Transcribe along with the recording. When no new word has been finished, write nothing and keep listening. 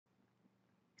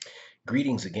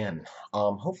Greetings again.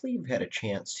 Hopefully you've had a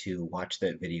chance to watch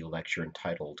that video lecture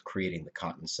entitled Creating the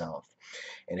Cotton South.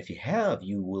 And if you have,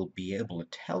 you will be able to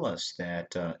tell us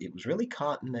that it was really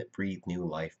cotton that breathed new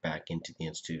life back into the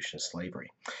institution of slavery.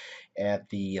 At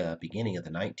the beginning of the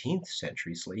 19th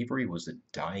century, slavery was a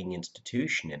dying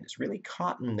institution, and it's really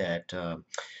cotton that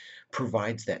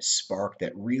provides that spark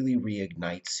that really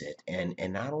reignites it. And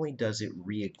not only does it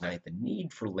reignite the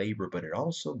need for labor, but it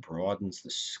also broadens the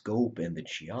scope and the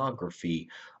geography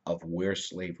of where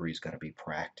slavery is going to be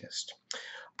practiced.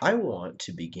 I want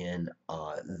to begin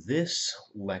this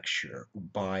lecture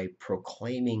by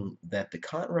proclaiming that the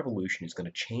Cotton Revolution is going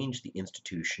to change the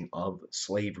institution of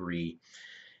slavery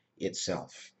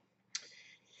itself.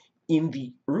 In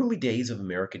the early days of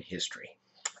American history,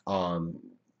 um,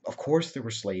 of course, there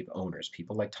were slave owners,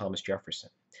 people like Thomas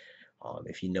Jefferson.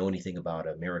 If you know anything about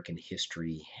American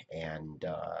history and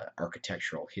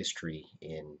architectural history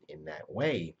in that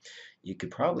way, you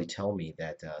could probably tell me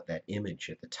that that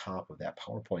image at the top of that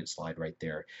PowerPoint slide right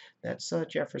there, that's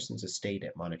Jefferson's estate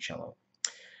at Monticello.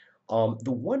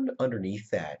 The one underneath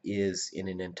that is in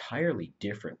an entirely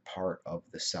different part of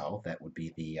the South. That would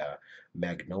be the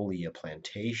Magnolia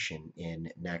Plantation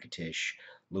in Natchitoches,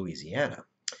 Louisiana.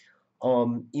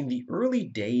 In the early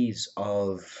days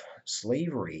of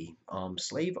slavery,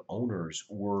 slave owners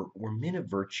were men of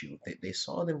virtue. They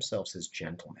saw themselves as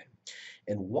gentlemen.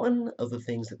 And one of the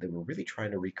things that they were really trying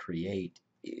to recreate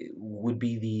would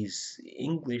be these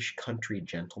English country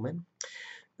gentlemen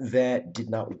that did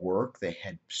not work. They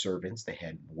had servants, they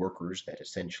had workers that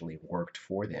essentially worked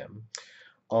for them.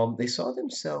 They saw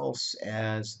themselves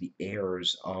as the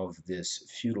heirs of this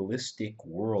feudalistic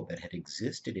world that had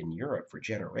existed in Europe for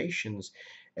generations,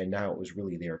 and now it was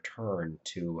really their turn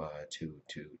to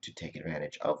take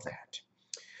advantage of that.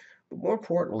 But more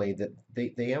importantly, that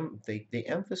they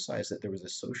emphasize that there was a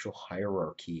social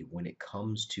hierarchy when it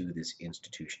comes to this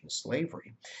institution of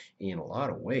slavery. In a lot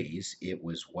of ways, it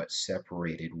was what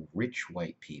separated rich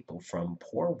white people from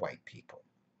poor white people.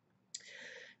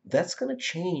 That's going to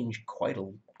change quite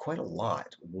a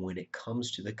lot when it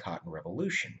comes to the Cotton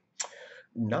Revolution.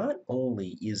 Not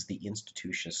only is the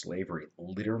institution of slavery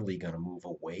literally going to move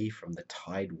away from the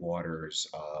tidewaters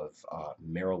of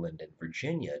Maryland and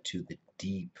Virginia to the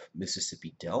deep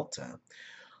Mississippi Delta,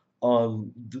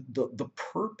 the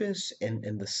purpose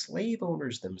and the slave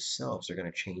owners themselves are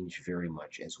going to change very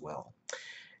much as well.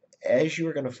 As you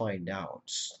are going to find out,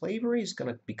 slavery is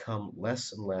going to become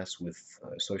less and less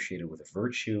associated with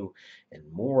virtue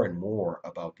and more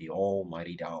about the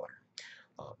almighty dollar.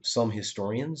 Some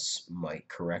historians might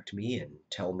correct me and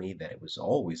tell me that it was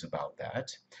always about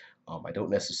that. I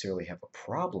don't necessarily have a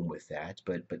problem with that,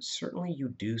 but certainly you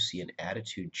do see an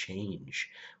attitude change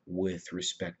with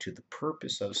respect to the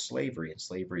purpose of slavery, and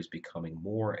slavery is becoming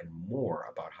more and more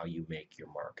about how you make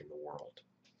your mark in the world.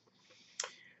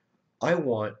 I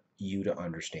want you to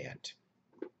understand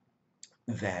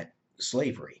that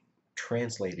slavery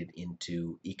translated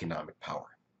into economic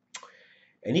power,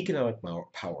 and economic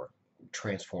power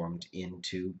transformed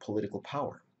into political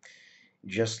power.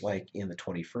 Just like in the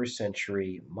 21st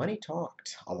century, money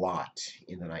talked a lot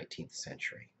in the 19th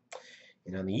century.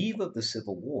 And on the eve of the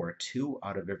Civil War, 2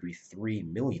 out of every 3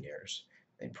 millionaires,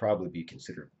 they'd probably be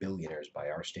considered billionaires by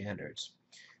our standards,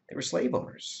 they were slave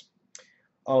owners.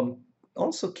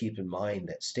 Also keep in mind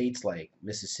that states like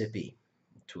Mississippi,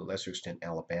 to a lesser extent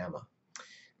Alabama,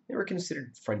 they were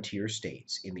considered frontier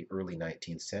states in the early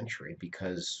 19th century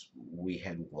because we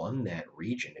had won that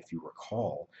region, if you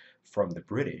recall, from the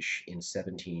British in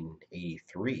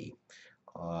 1783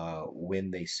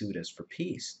 when they sued us for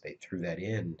peace. They threw that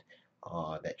in,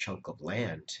 that chunk of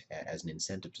land, as an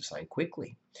incentive to sign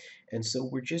quickly. And so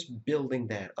we're just building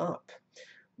that up.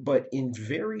 But in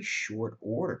very short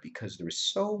order, because there was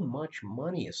so much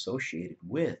money associated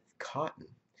with cotton,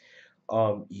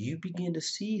 you begin to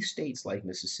see states like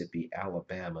Mississippi,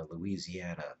 Alabama,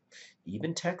 Louisiana,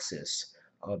 even Texas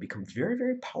become very,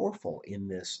 very powerful in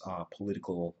this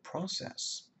political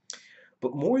process.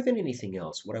 But more than anything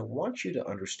else, what I want you to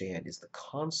understand is the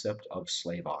concept of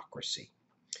slavocracy.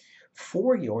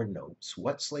 For your notes,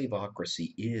 what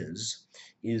slavocracy is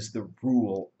the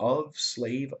rule of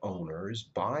slave owners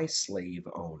by slave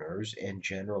owners and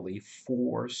generally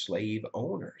for slave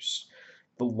owners.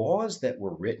 The laws that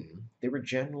were written, they were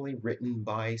generally written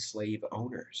by slave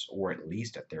owners, or at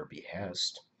least at their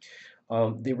behest.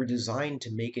 They were designed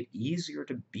to make it easier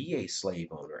to be a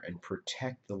slave owner and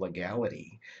protect the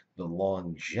legality, the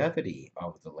longevity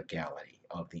of the legality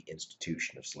of the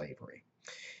institution of slavery.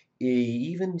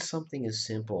 Even something as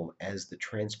simple as the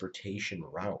transportation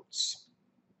routes.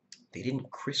 They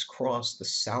didn't crisscross the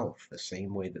South the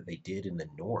same way that they did in the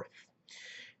North.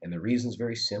 And the reason is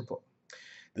very simple.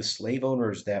 The slave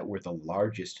owners that were the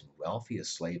largest and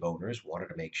wealthiest slave owners wanted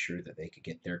to make sure that they could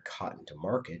get their cotton to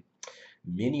market.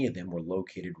 Many of them were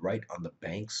located right on the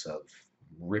banks of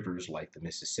rivers like the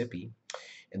Mississippi,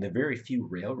 and the very few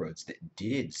railroads that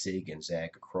did zig and zag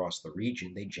across the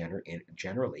region, they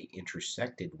generally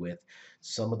intersected with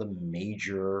some of the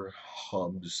major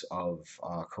hubs of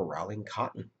corralling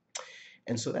cotton.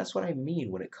 And so that's what I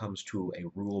mean when it comes to a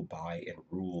rule by and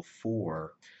rule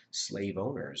for slave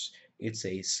owners. It's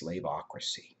a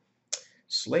slavocracy.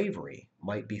 Slavery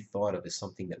might be thought of as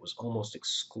something that was almost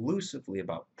exclusively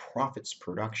about profits,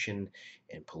 production,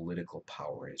 and political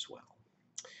power as well.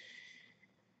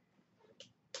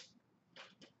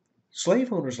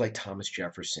 Slave owners like Thomas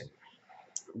Jefferson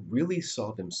really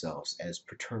saw themselves as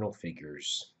paternal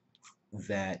figures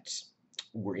that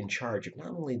were in charge of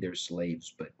not only their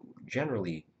slaves, but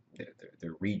generally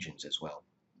their regions as well.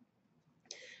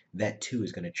 That too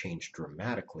is going to change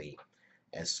dramatically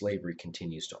as slavery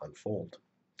continues to unfold.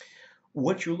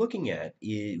 What you're looking at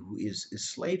is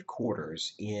slave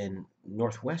quarters in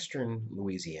northwestern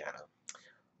Louisiana.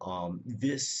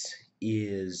 This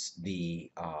is the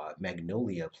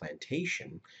Magnolia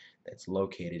Plantation that's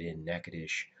located in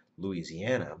Natchitoches,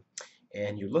 Louisiana,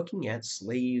 and you're looking at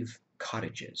slave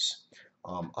cottages.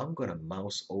 I'm going to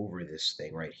mouse over this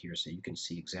thing right here so you can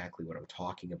see exactly what I'm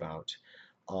talking about.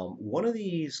 One of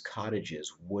these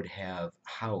cottages would have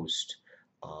housed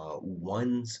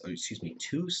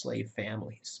two slave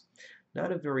families.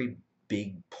 Not a very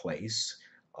big place.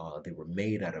 They were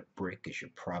made out of brick, as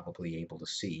you're probably able to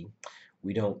see.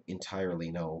 We don't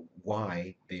entirely know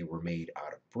why they were made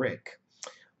out of brick,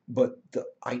 but the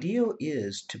idea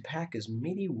is to pack as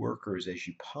many workers as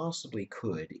you possibly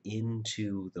could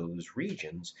into those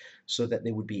regions so that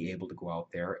they would be able to go out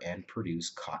there and produce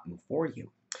cotton for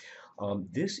you.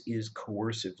 This is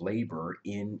coercive labor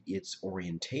in its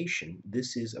orientation.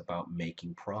 This is about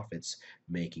making profits,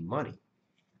 making money.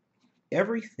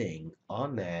 Everything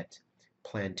on that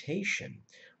plantation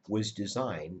was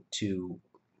designed to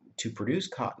produce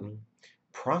cotton,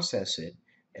 process it,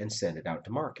 and send it out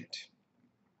to market.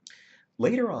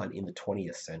 Later on in the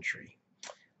 20th century,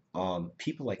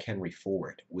 people like Henry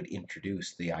Ford would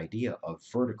introduce the idea of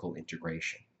vertical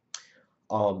integration.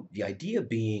 The idea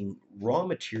being raw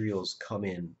materials come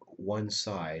in one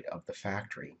side of the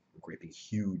factory, a great big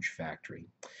huge factory.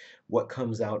 What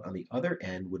comes out on the other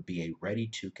end would be a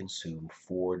ready-to-consume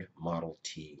Ford Model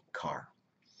T car.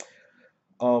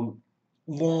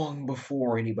 Long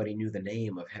before anybody knew the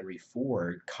name of Henry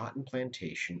Ford, cotton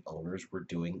plantation owners were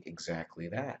doing exactly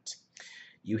that.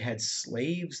 You had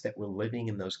slaves that were living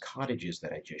in those cottages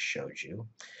that I just showed you.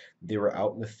 They were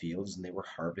out in the fields and they were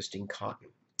harvesting cotton.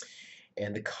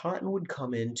 And the cotton would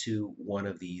come into one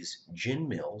of these gin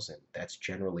mills, and that's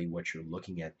generally what you're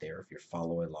looking at there if you're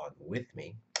following along with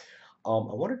me. I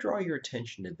want to draw your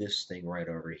attention to this thing right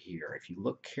over here. If you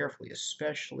look carefully,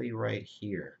 especially right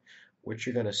here, what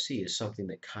you're going to see is something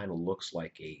that kind of looks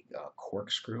like a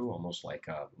corkscrew, almost like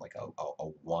a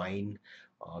wine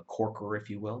corker, if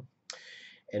you will.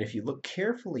 And if you look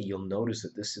carefully, you'll notice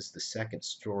that this is the second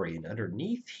story. And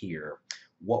underneath here,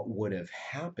 what would have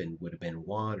happened would have been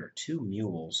one or two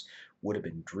mules would have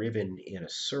been driven in a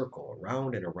circle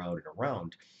around and around and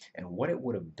around. And what it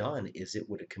would have done is it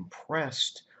would have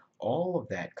compressed all of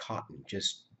that cotton,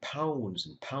 just pounds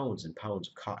and pounds and pounds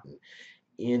of cotton,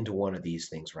 into one of these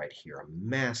things right here, a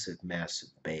massive, massive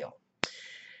bale.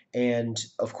 And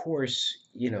of course,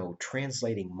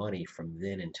 translating money from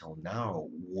then until now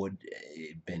would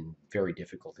have been very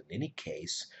difficult in any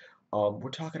case. We're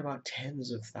talking about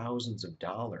tens of thousands of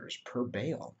dollars per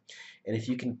bale. And if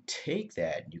you can take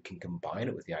that, you can combine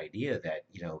it with the idea that,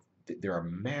 there are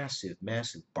massive,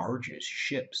 massive barges,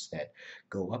 ships that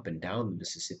go up and down the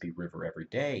Mississippi River every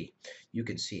day. You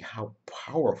can see how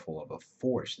powerful of a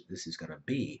force that this is going to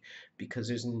be because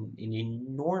there's an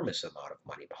enormous amount of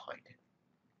money behind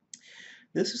it.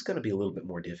 This is going to be a little bit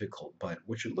more difficult, but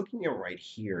what you're looking at right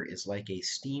here is like a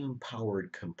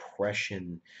steam-powered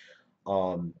compression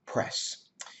press.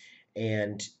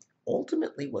 And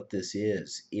ultimately what this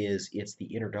is it's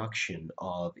the introduction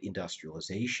of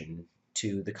industrialization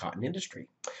to the cotton industry.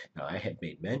 Now, I had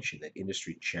made mention that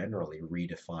industry generally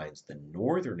redefines the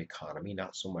northern economy,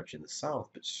 not so much in the south,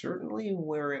 but certainly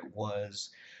where it was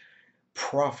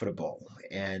profitable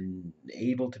and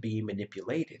able to be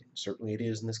manipulated. Certainly it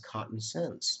is in this cotton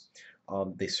sense.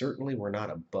 They certainly were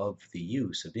not above the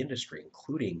use of industry,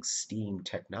 including steam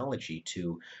technology,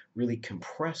 to really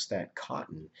compress that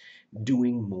cotton,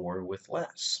 doing more with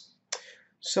less.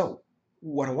 So,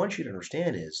 What I want you to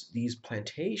understand is these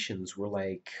plantations were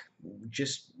like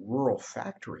just rural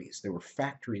factories. They were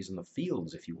factories in the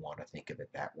fields, if you want to think of it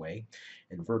that way.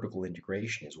 And vertical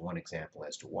integration is one example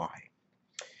as to why.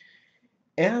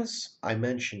 As I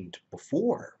mentioned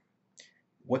before,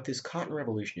 what this cotton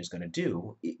revolution is going to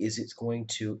do is it's going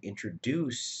to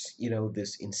introduce,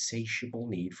 this insatiable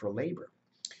need for labor.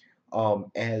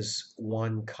 As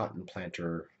one cotton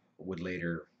planter would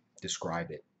later describe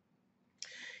it,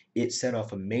 it set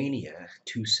off a mania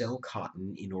to sell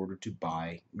cotton in order to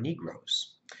buy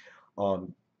Negroes.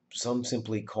 Um, some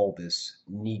simply call this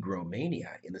Negro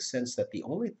mania in the sense that the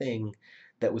only thing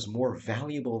that was more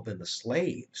valuable than the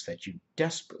slaves, that you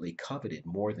desperately coveted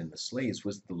more than the slaves,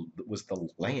 was the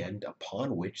land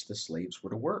upon which the slaves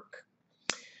were to work.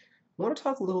 I want to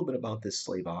talk a little bit about this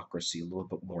slavocracy a little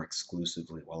bit more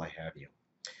exclusively while I have you.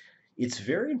 It's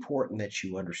very important that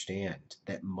you understand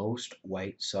that most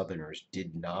white Southerners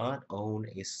did not own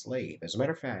a slave. As a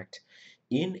matter of fact,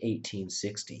 in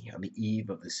 1860, on the eve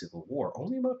of the Civil War,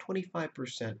 only about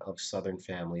 25% of Southern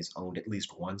families owned at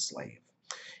least one slave.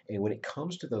 And when it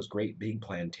comes to those great big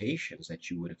plantations that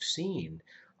you would have seen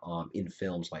in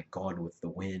films like Gone with the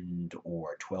Wind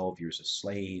or 12 Years a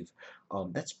Slave,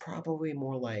 that's probably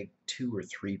more like 2 or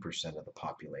 3% of the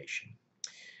population.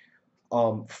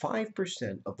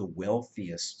 5% of the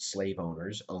wealthiest slave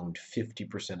owners owned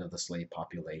 50% of the slave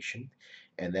population,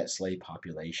 and that slave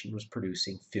population was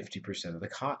producing 50% of the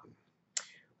cotton.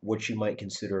 What you might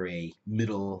consider a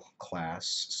middle class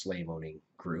slave owning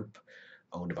group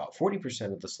owned about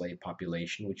 40% of the slave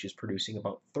population, which is producing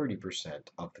about 30%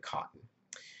 of the cotton.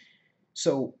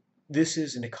 So, this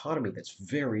is an economy that's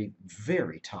very,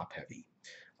 very top heavy.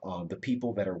 The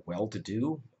people that are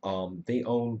well-to-do, they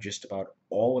own just about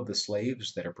all of the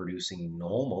slaves that are producing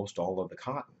almost all of the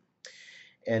cotton.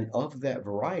 And of that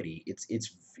variety, it's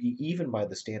even by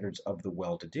the standards of the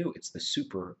well-to-do, it's the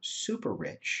super super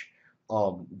rich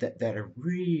that are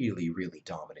really really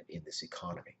dominant in this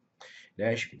economy. Now,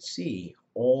 as you can see,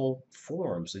 all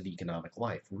forms of economic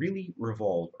life really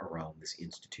revolve around this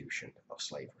institution of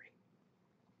slavery.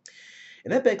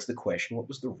 And that begs the question, what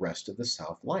was the rest of the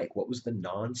South like? What was the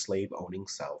non-slave owning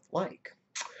South like?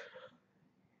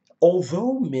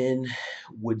 Although men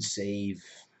would save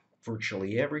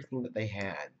virtually everything that they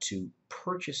had to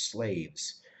purchase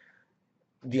slaves,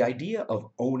 the idea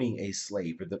of owning a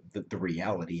slave, or the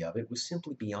reality of it, was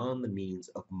simply beyond the means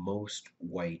of most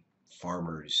white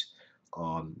farmers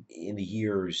in the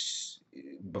years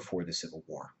before the Civil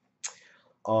War.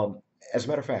 Um, as a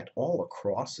matter of fact, all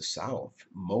across the South,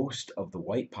 most of the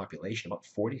white population, about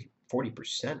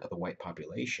 40% of the white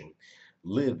population,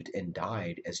 lived and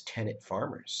died as tenant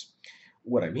farmers.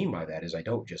 What I mean by that is I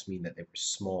don't just mean that they were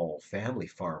small family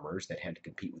farmers that had to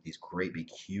compete with these great big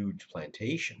huge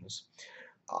plantations.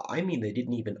 I mean they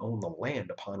didn't even own the land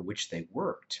upon which they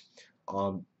worked.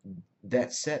 Um,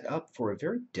 that set up for a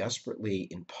very desperately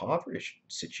impoverished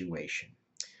situation.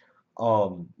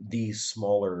 These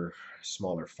smaller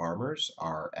farmers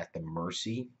are at the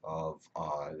mercy of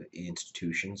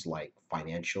institutions like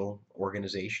financial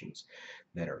organizations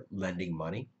that are lending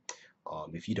money.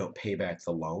 If you don't pay back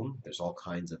the loan, there's all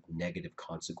kinds of negative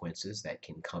consequences that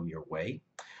can come your way.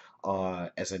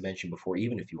 As I mentioned before,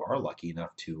 even if you are lucky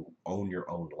enough to own your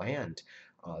own land,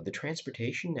 the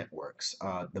transportation networks,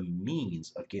 the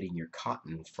means of getting your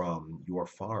cotton from your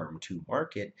farm to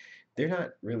market, they're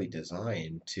not really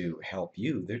designed to help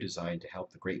you. They're designed to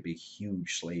help the great big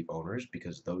huge slave owners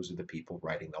because those are the people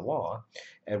writing the law,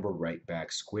 and we're right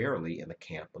back squarely in the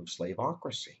camp of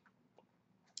slavocracy.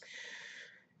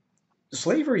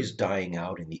 Slavery is dying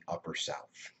out in the Upper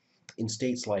South. In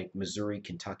states like Missouri,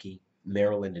 Kentucky,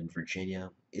 Maryland, and Virginia,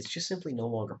 it's just simply no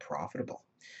longer profitable.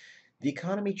 The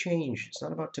economy changed. It's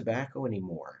not about tobacco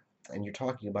anymore. And you're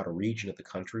talking about a region of the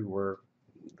country where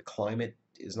the climate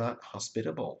is not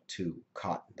hospitable to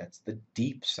cotton. That's the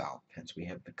deep South. Hence, we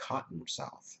have the cotton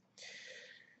South.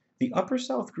 The Upper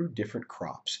South grew different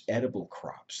crops, edible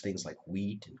crops, things like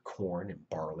wheat and corn and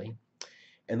barley.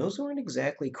 And those weren't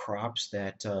exactly crops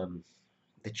that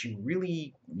you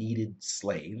really needed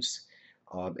slaves.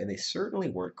 And they certainly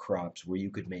weren't crops where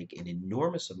you could make an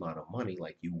enormous amount of money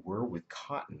like you were with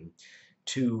cotton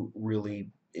to really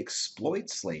exploit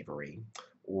slavery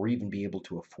or even be able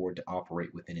to afford to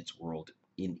operate within its world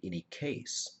in any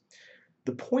case.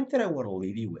 The point that I want to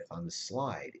leave you with on this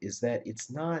slide is that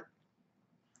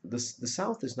the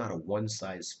South is not a one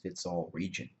size fits all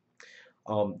region.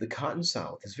 The Cotton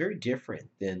South is very different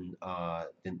than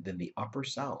the Upper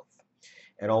South.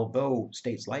 And although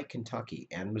states like Kentucky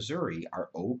and Missouri are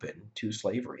open to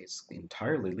slavery, it's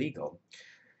entirely legal,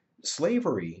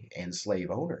 Slavery and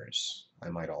slave owners, I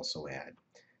might also add,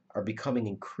 are becoming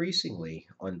increasingly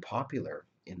unpopular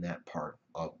in that part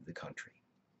of the country.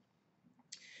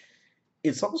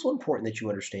 It's also important that you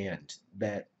understand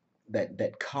that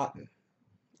cotton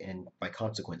and by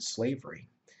consequence slavery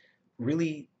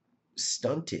really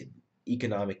stunted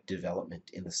economic development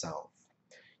in the South.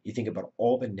 You think about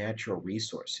all the natural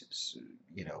resources,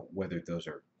 whether those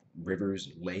are rivers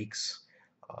and lakes,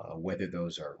 whether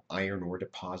those are iron ore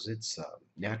deposits,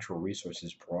 natural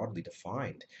resources broadly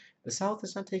defined. The South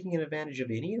is not taking advantage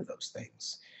of any of those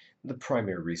things. The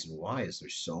primary reason why is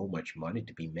there's so much money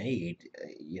to be made,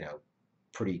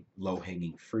 pretty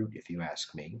low-hanging fruit, if you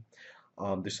ask me.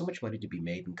 There's so much money to be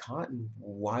made in cotton.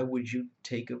 Why would you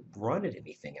take a run at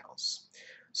anything else?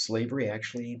 Slavery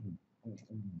actually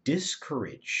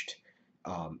discouraged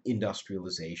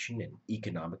industrialization and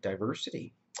economic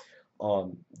diversity.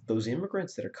 Those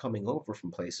immigrants that are coming over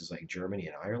from places like Germany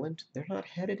and Ireland, they're not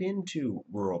headed into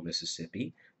rural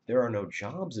Mississippi. There are no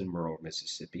jobs in rural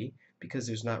Mississippi because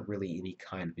there's not really any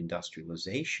kind of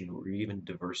industrialization or even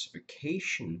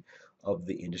diversification of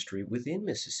the industry within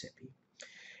Mississippi.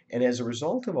 And as a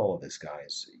result of all of this,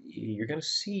 guys, you're going to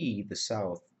see the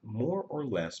South more or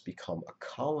less become a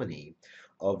colony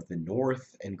of the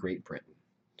North and Great Britain.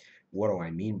 What do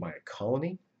I mean by a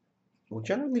colony? Well,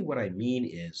 generally, what I mean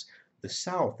is the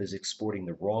South is exporting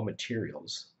the raw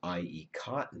materials, i.e.,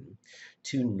 cotton,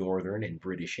 to Northern and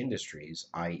British industries,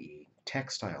 i.e.,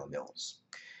 textile mills.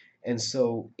 And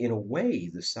so, in a way,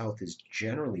 the South is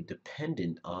generally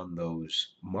dependent on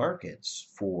those markets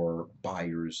for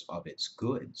buyers of its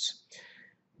goods.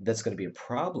 That's going to be a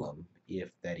problem if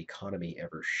that economy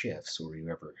ever shifts or you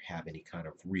ever have any kind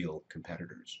of real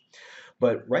competitors.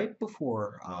 But right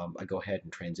before I go ahead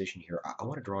and transition here, I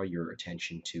want to draw your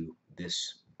attention to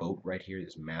this boat right here,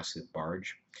 this massive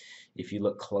barge. If you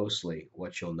look closely,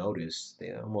 what you'll notice,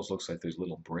 it almost looks like there's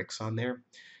little bricks on there.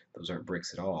 Those aren't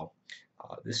bricks at all.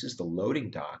 This is the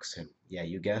loading docks, and yeah,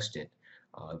 you guessed it.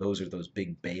 Those are those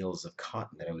big bales of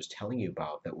cotton that I was telling you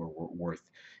about that were worth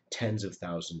tens of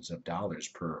thousands of dollars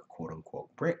per quote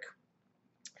unquote brick.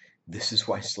 This is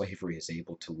why slavery is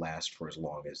able to last for as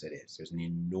long as it is. There's an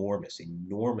enormous,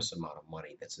 enormous amount of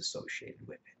money that's associated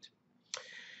with it.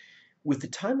 With the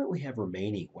time that we have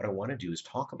remaining, what I want to do is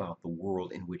talk about the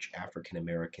world in which African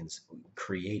Americans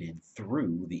created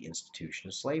through the institution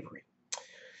of slavery.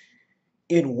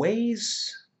 In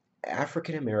ways,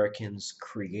 African Americans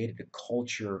created a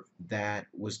culture that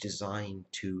was designed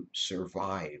to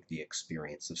survive the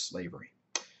experience of slavery.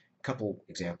 A couple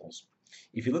examples.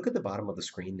 If you look at the bottom of the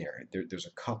screen there's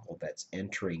a couple that's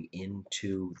entering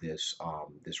into this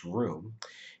room,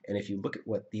 and if you look at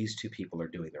what these two people are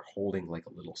doing, they're holding like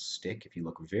a little stick. If you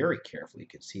look very carefully, you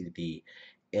can see the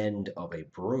end of a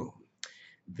broom.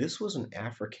 This was an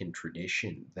African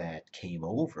tradition that came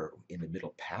over in the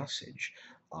Middle Passage,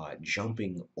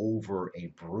 jumping over a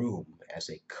broom as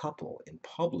a couple in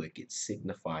public. It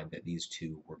signified that these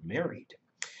two were married.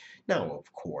 Now,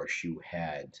 of course, you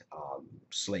had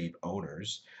slave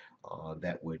owners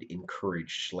that would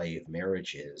encourage slave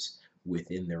marriages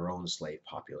within their own slave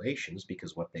populations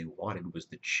because what they wanted was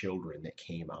the children that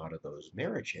came out of those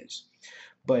marriages.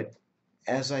 But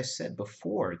as I said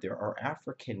before, there are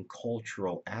African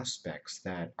cultural aspects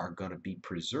that are going to be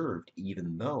preserved,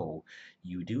 even though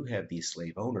you do have these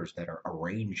slave owners that are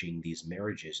arranging these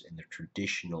marriages in the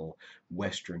traditional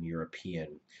Western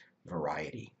European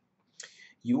variety.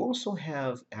 You also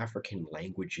have African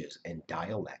languages and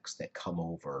dialects that come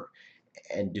over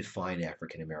and define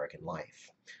African American life.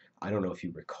 I don't know if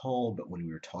you recall, but when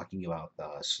we were talking about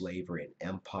slavery and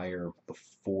empire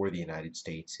before the United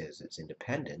States has its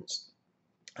independence,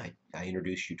 I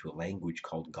introduced you to a language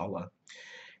called Gullah,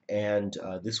 and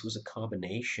this was a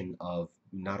combination of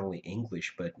not only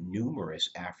English but numerous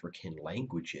African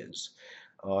languages.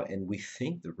 And we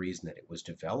think the reason that it was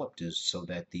developed is so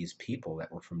that these people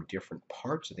that were from different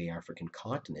parts of the African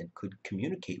continent could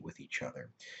communicate with each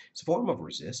other. It's a form of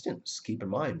resistance. Keep in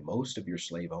mind, most of your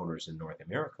slave owners in North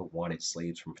America wanted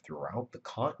slaves from throughout the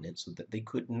continent so that they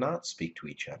could not speak to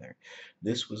each other.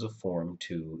 This was a form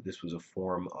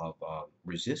of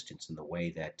resistance in the way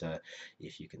that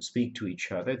if you can speak to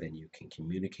each other, then you can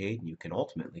communicate and you can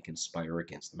ultimately conspire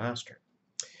against the master.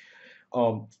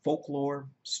 Folklore,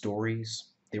 stories,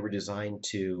 they were designed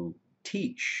to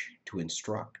teach, to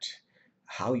instruct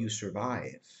how you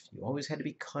survive. You always had to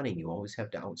be cunning. You always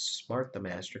had to outsmart the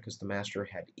master because the master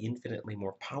had infinitely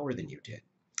more power than you did.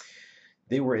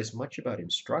 They were as much about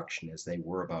instruction as they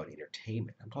were about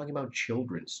entertainment. I'm talking about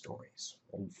children's stories,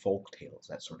 old folk tales,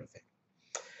 that sort of thing.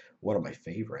 One of my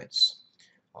favorites,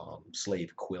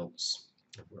 slave quilts.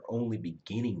 We're only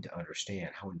beginning to understand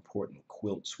how important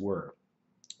quilts were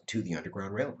to the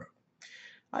Underground Railroad.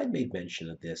 I made mention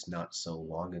of this not so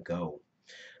long ago,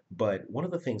 but one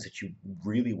of the things that you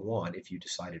really want if you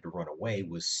decided to run away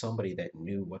was somebody that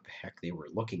knew what the heck they were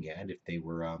looking at. If they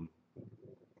were,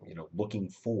 looking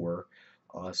for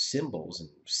symbols and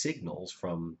signals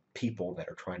from people that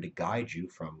are trying to guide you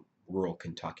from rural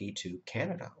Kentucky to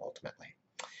Canada ultimately.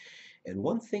 And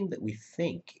one thing that we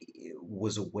think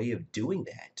was a way of doing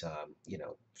that,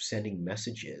 sending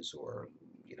messages or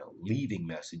leaving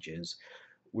messages,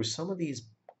 were some of these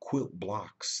quilt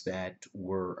blocks that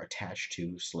were attached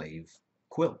to slave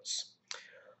quilts.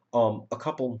 A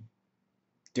couple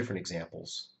different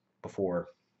examples before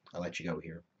I let you go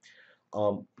here.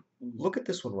 Um, Look at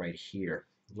this one right here.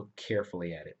 Look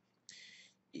carefully at it.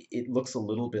 It looks a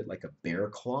little bit like a bear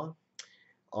claw.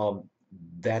 Um,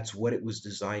 that's what it was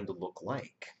designed to look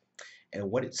like. And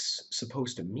what it's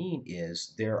supposed to mean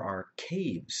is there are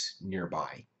caves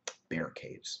nearby, bear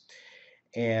caves.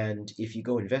 And if you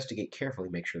go investigate carefully,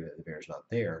 make sure that the bear's not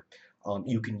there,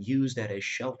 you can use that as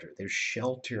shelter. There's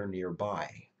shelter nearby.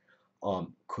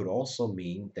 Could also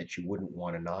mean that you wouldn't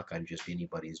want to knock on just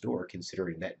anybody's door,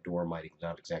 considering that door might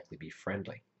not exactly be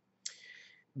friendly.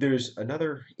 There's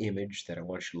another image that I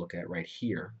want you to look at right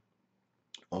here.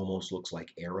 Almost looks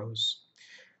like arrows.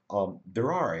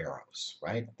 There are arrows,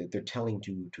 right? That they're telling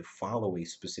you to follow a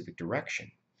specific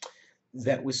direction.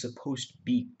 That was supposed to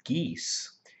be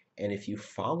geese, and if you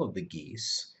followed the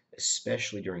geese,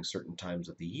 especially during certain times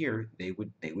of the year, they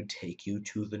would take you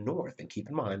to the north. And keep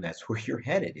in mind, that's where you're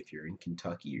headed. If you're in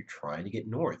Kentucky, you're trying to get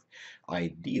north,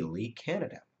 ideally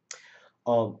Canada.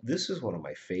 This is one of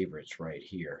my favorites right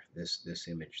here. This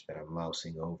image that I'm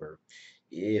mousing over.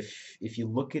 If you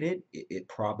look at it, it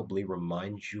probably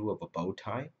reminds you of a bow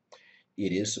tie.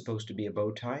 It is supposed to be a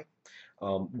bow tie.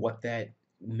 What that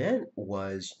meant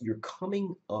was you're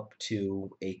coming up to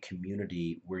a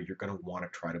community where you're going to want to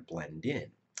try to blend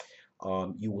in.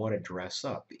 You want to dress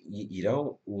up. You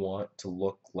don't want to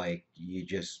look like you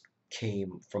just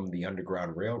came from the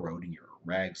Underground Railroad in your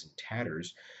rags and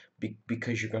tatters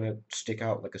because you're going to stick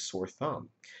out like a sore thumb.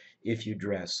 If you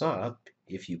dress up,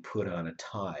 if you put on a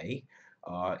tie,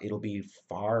 it'll be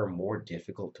far more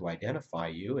difficult to identify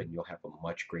you and you'll have a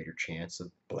much greater chance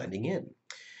of blending in.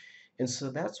 And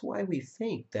so that's why we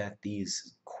think that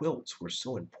these quilts were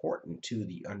so important to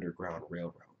the Underground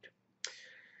Railroad.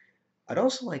 I'd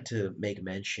also like to make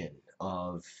mention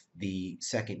of the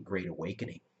Second Great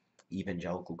Awakening,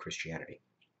 evangelical Christianity.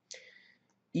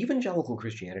 Evangelical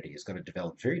Christianity is going to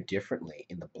develop very differently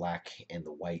in the black and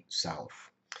the white South.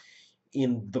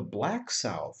 In the black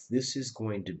South, this is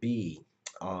going to be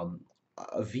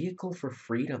a vehicle for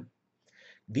freedom.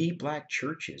 The black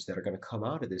churches that are going to come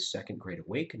out of this Second Great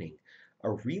Awakening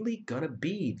are really going to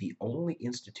be the only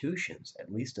institutions,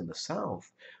 at least in the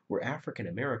South, where African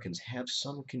Americans have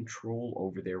some control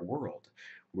over their world,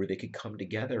 where they could come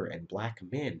together and black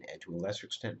men, and to a lesser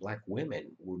extent black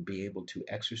women, would be able to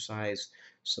exercise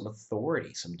some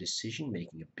authority, some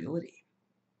decision-making ability.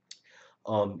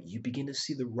 You begin to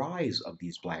see the rise of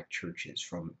these black churches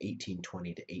from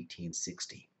 1820 to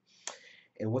 1860.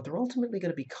 And what they're ultimately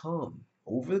going to become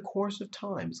over the course of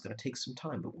time, it's going to take some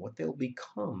time, but what they'll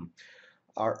become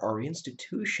are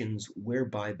institutions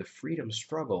whereby the freedom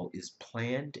struggle is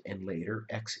planned and later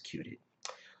executed.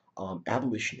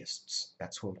 Abolitionists,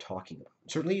 that's who I'm talking about.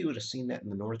 Certainly you would have seen that in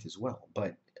the North as well,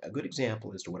 but a good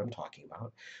example as to what I'm talking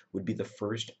about would be the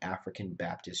first African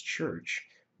Baptist Church,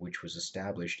 which was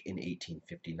established in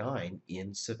 1859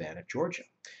 in Savannah, Georgia.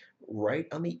 Right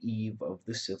on the eve of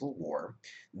the Civil War,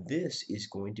 this is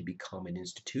going to become an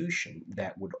institution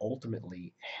that would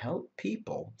ultimately help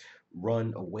people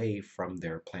run away from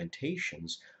their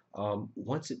plantations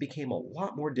once it became a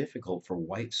lot more difficult for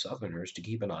white Southerners to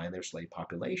keep an eye on their slave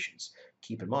populations.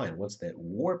 Keep in mind, once that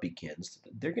war begins,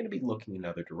 they're going to be looking in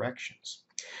other directions.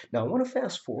 Now, I want to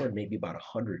fast forward maybe about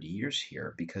 100 years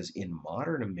here because in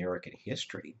modern American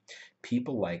history,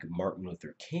 people like Martin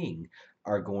Luther King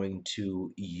are going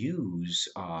to use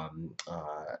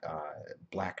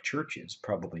black churches,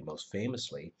 probably most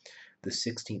famously the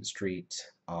 16th Street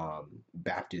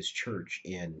Baptist Church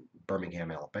in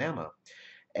Birmingham, Alabama,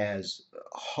 as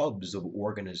hubs of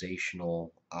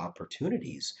organizational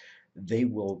opportunities. They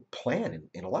will plan,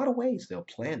 in a lot of ways, they'll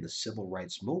plan the civil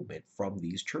rights movement from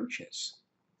these churches.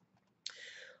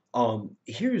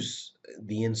 Here's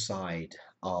the inside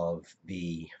of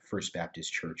the First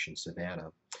Baptist Church in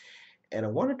Savannah. And I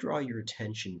want to draw your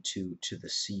attention to the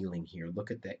ceiling here.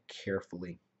 Look at that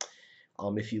carefully.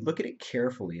 If you look at it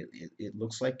carefully, it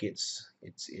looks like it's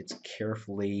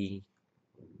carefully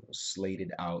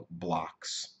slated out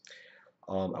blocks.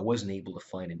 I wasn't able to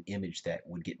find an image that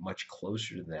would get much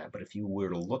closer to that, but if you were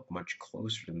to look much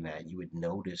closer than that, you would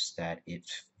notice that it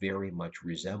very much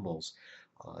resembles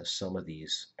some of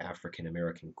these African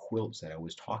American quilts that I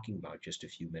was talking about just a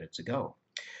few minutes ago.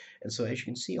 And so as you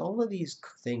can see, all of these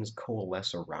things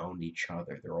coalesce around each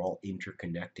other. They're all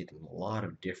interconnected in a lot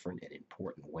of different and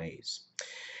important ways.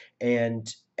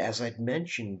 And as I'd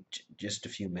mentioned just a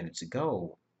few minutes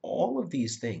ago, all of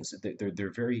these things,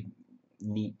 they're very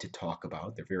neat to talk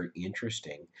about. They're very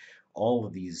interesting, all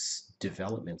of these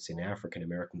developments in African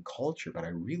American culture. But I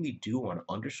really do want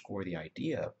to underscore the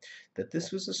idea that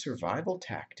this was a survival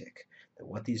tactic. That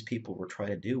what these people were trying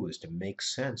to do was to make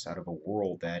sense out of a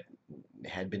world that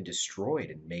had been destroyed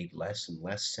and made less and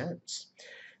less sense.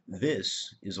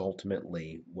 This is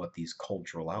ultimately what these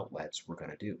cultural outlets were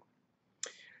going to do.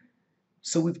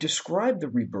 So we've described the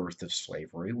rebirth of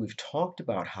slavery. We've talked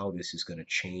about how this is going to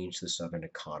change the Southern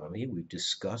economy. We've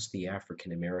discussed the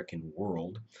African American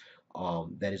world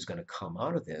that is going to come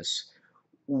out of this.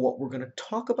 What we're going to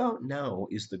talk about now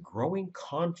is the growing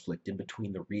conflict in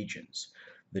between the regions,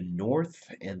 the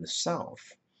North and the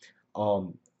South.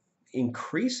 Um,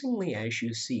 Increasingly, as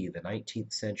you see the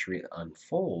 19th century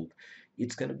unfold,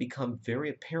 it's going to become very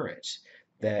apparent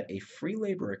that a free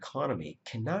labor economy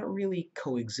cannot really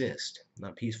coexist,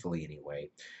 not peacefully anyway,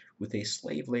 with a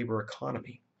slave labor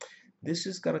economy. This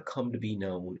is going to come to be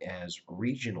known as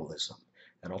regionalism,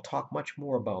 and I'll talk much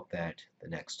more about that the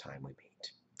next time we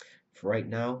meet. For right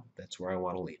now, that's where I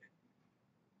want to leave it.